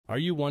Are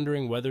you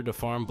wondering whether to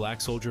farm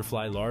black soldier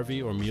fly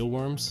larvae or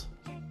mealworms?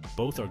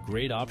 Both are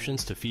great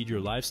options to feed your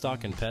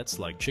livestock and pets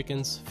like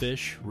chickens,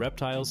 fish,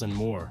 reptiles, and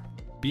more.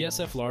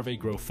 BSF larvae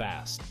grow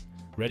fast,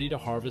 ready to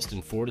harvest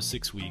in 4 to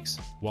 6 weeks,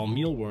 while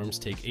mealworms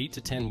take 8 to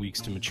 10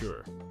 weeks to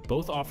mature.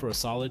 Both offer a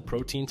solid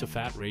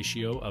protein-to-fat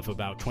ratio of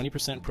about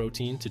 20%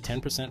 protein to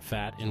 10%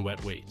 fat in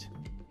wet weight.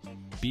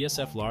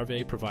 BSF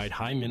larvae provide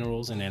high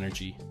minerals and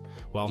energy,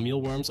 while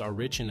mealworms are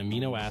rich in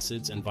amino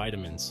acids and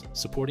vitamins,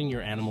 supporting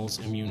your animal's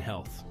immune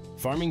health.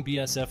 Farming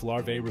BSF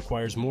larvae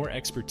requires more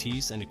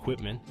expertise and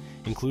equipment,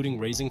 including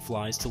raising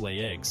flies to lay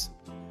eggs.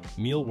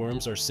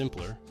 Mealworms are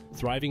simpler,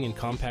 thriving in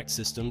compact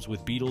systems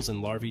with beetles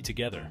and larvae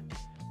together.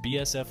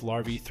 BSF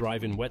larvae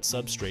thrive in wet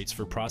substrates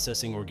for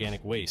processing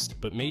organic waste,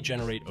 but may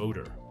generate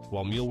odor,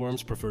 while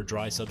mealworms prefer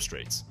dry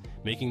substrates,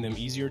 making them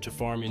easier to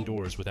farm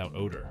indoors without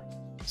odor.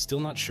 Still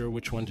not sure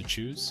which one to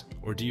choose?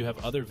 Or do you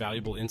have other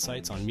valuable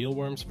insights on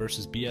mealworms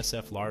versus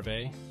BSF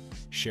larvae?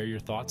 Share your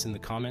thoughts in the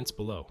comments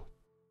below.